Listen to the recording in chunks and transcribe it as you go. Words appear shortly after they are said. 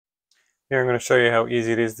Here I'm going to show you how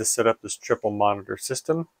easy it is to set up this triple monitor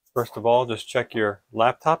system. First of all, just check your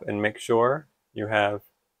laptop and make sure you have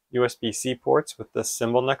USB-C ports with this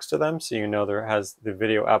symbol next to them, so you know there has the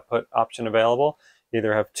video output option available.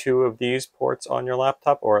 Either have 2 of these ports on your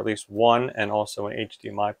laptop or at least 1 and also an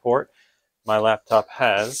HDMI port. My laptop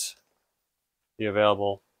has the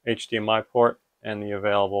available HDMI port and the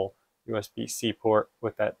available USB-C port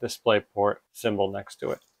with that display port symbol next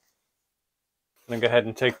to it. I'm going to go ahead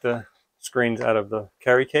and take the screens out of the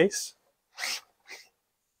carry case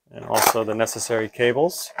and also the necessary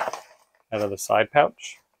cables out of the side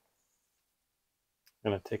pouch.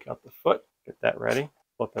 I'm going to take out the foot, get that ready,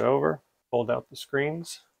 flip it over, fold out the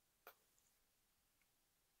screens.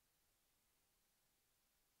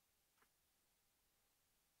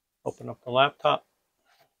 Open up the laptop.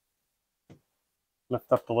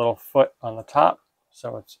 Lift up the little foot on the top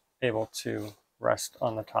so it's able to rest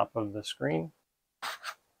on the top of the screen.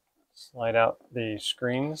 Slide out the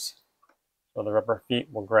screens so the rubber feet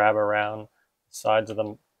will grab around the sides of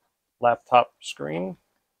the laptop screen.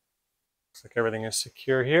 Looks like everything is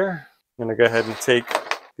secure here. I'm going to go ahead and take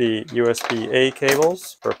the USB-A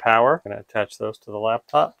cables for power. I'm going to attach those to the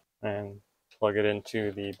laptop and plug it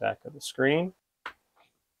into the back of the screen.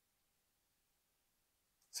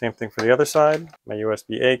 Same thing for the other side. My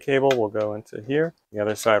USB-A cable will go into here. The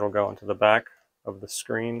other side will go into the back of the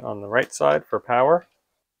screen on the right side for power.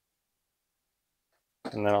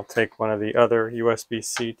 And then I'll take one of the other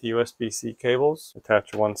USB-C to USB-C cables,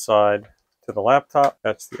 attach one side to the laptop,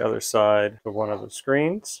 attach the other side to one of the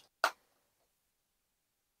screens.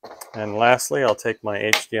 And lastly, I'll take my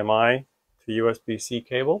HDMI to USB-C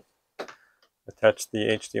cable, attach the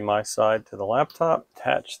HDMI side to the laptop,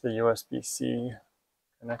 attach the USB-C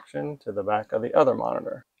connection to the back of the other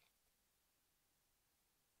monitor.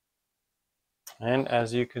 And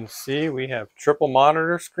as you can see, we have triple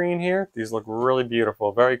monitor screen here. These look really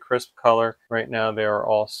beautiful, very crisp color. Right now they are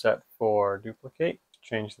all set for duplicate.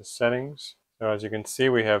 Change the settings. So as you can see,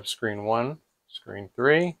 we have screen 1, screen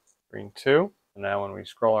 3, screen 2. And now when we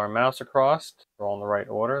scroll our mouse across, scroll in the right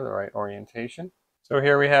order, the right orientation. So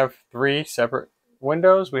here we have 3 separate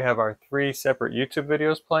windows. We have our 3 separate YouTube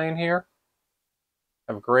videos playing here.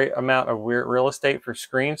 Have a great amount of real estate for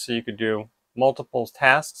screens, so you could do multiple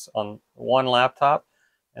tasks on one laptop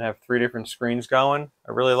and have 3 different screens going.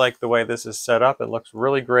 I really like the way this is set up. It looks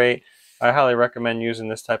really great. I highly recommend using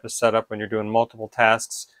this type of setup when you're doing multiple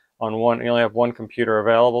tasks on one. You only have one computer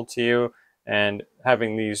available to you, and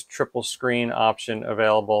having these triple screen option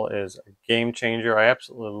available is a game changer. I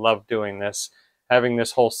absolutely love doing this, having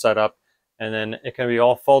this whole setup, and then it can be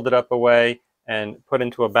all folded up away and put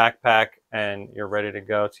into a backpack, and you're ready to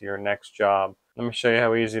go to your next job. Let me show you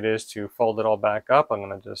how easy it is to fold it all back up. I'm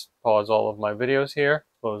going to just pause all of my videos here,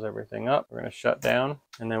 close everything up. We're going to shut down,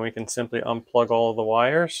 and then we can simply unplug all of the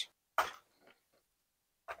wires.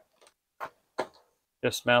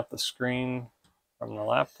 Dismount the screen from the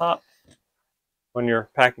laptop. When you're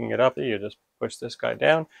packing it up, you just push this guy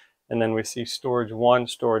down, and then we see storage 1,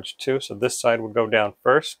 storage 2. So this side would go down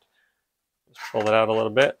first. Just pull it out a little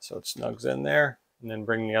bit so it snugs in there, and then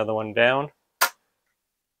bring the other one down.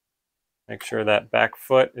 Make sure that back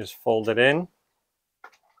foot is folded in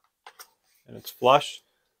and it's flush,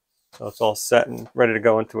 so it's all set and ready to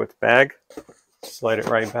go into its bag. Slide it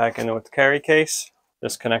right back into its carry case.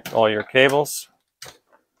 Disconnect all your cables.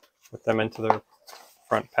 Put them into the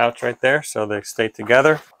front pouch right there so they stay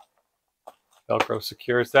together. Velcro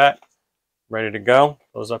secures that. Ready to go.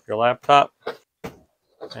 Close up your laptop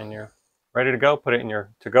and you're ready to go. Put it in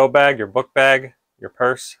your to-go bag, your book bag, your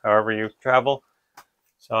purse, however you travel.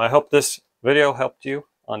 So I hope this video helped you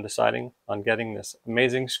on deciding on getting this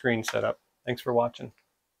amazing screen set up. Thanks for watching.